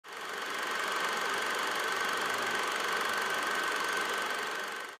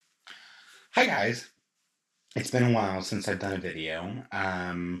Hi guys. It's been a while since I've done a video.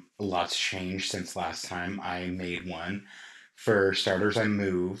 A lot's changed since last time I made one. For starters, I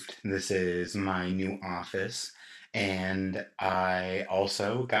moved. This is my new office, and I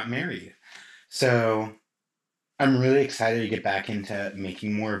also got married. So I'm really excited to get back into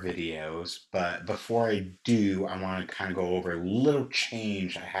making more videos, but before I do, I want to kind of go over a little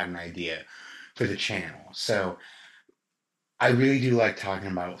change I had an idea for the channel. So I really do like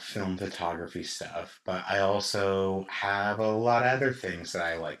talking about film photography stuff, but I also have a lot of other things that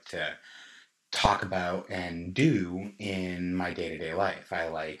I like to talk about and do in my day-to-day life. I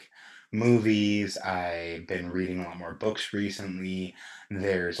like movies. I've been reading a lot more books recently.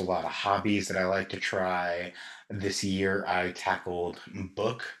 There's a lot of hobbies that I like to try. This year I tackled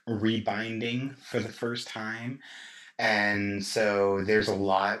book rebinding for the first time. And so there's a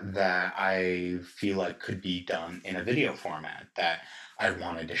lot that I feel like could be done in a video format that I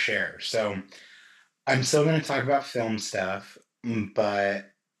wanted to share. So I'm still going to talk about film stuff,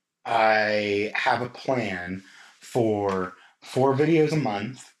 but I have a plan for 4 videos a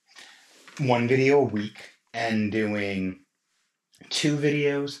month, 1 video a week, and doing 2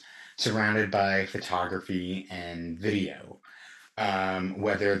 videos surrounded by photography and video.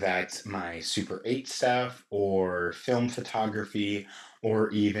 Whether that's my Super 8 stuff or film photography or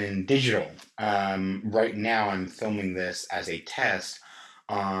even digital. Right now, I'm filming this as a test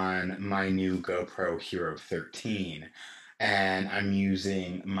on my new GoPro Hero 13, and I'm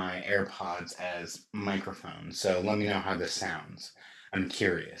using my AirPods as microphones. So let me know how this sounds. I'm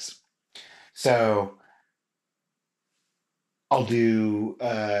curious. So, I'll do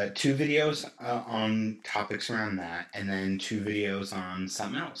 2 videos on topics around that, and then 2 videos on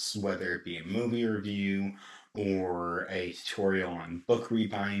something else, whether it be a movie review or a tutorial on book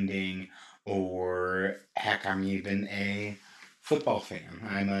rebinding, or heck, I'm even a football fan.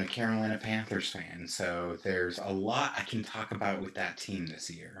 I'm a Carolina Panthers fan, so there's a lot I can talk about with that team this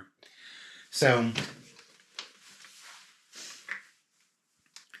year. So,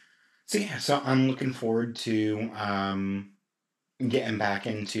 so I'm looking forward to getting back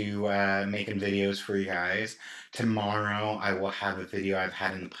into making videos for you guys. Tomorrow, I will have a video I've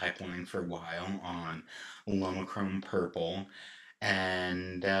had in the pipeline for a while on Lomochrome Purple.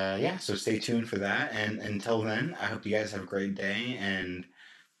 And yeah, so stay tuned for that. And until then, I hope you guys have a great day, and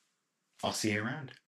I'll see you around.